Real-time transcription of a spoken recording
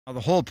Now,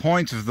 the whole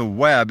point of the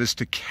web is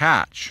to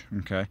catch,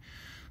 okay?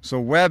 So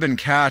web and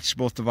catch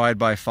both divide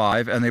by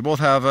 5, and they both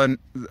have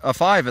a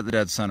 5 at the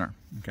dead center,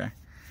 okay?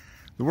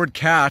 The word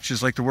catch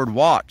is like the word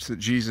watch that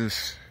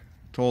Jesus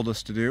told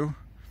us to do.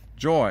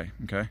 Joy,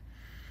 okay?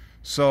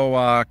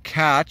 So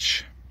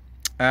catch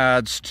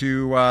adds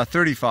to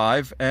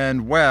 35,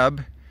 and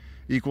web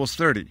equals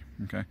 30,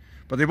 okay?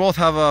 But they both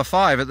have a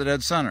 5 at the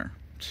dead center.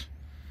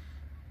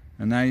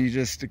 And now you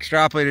just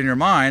extrapolate in your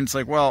mind, it's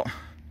like, well,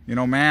 you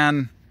know,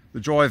 man, the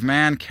joy of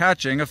man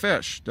catching a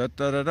fish.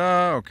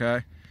 Da-da-da-da,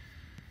 okay.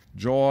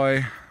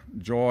 Joy,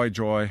 joy,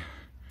 joy,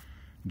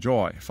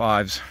 joy.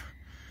 5s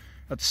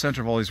at the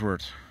center of all these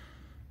words.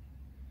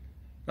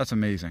 That's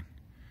amazing.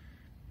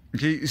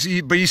 Okay,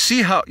 you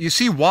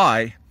see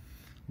why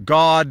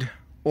God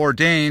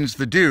ordains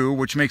the dew,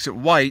 which makes it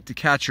white, to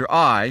catch your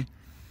eye.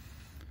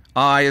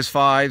 Eye is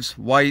 5s,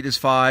 white is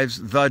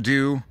 5s, the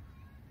dew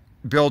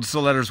builds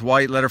the letters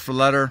white, letter for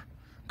letter.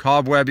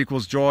 Cobweb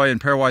equals joy, and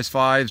pairwise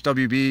 5s,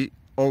 WB,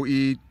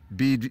 OE,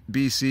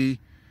 BC,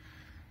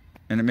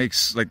 and it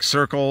makes like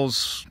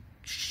circles.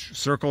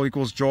 Circle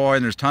equals joy,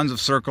 and there's tons of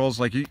circles.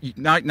 Like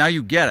now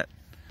you get it.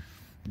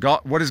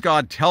 God, what is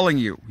God telling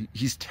you?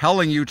 He's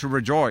telling you to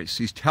rejoice.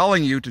 He's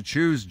telling you to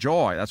choose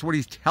joy. That's what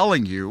he's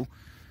telling you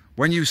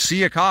when you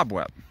see a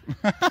cobweb.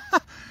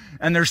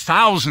 And there's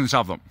thousands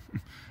of them,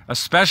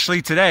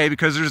 especially today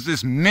because there's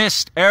this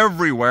mist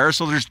everywhere.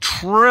 So there's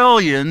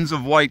trillions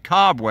of white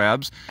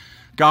cobwebs.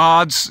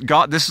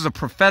 This is a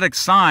prophetic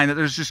sign that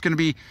there's just going to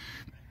be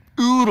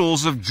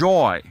oodles of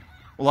joy,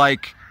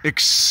 like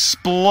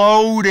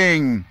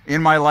exploding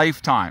in my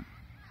lifetime.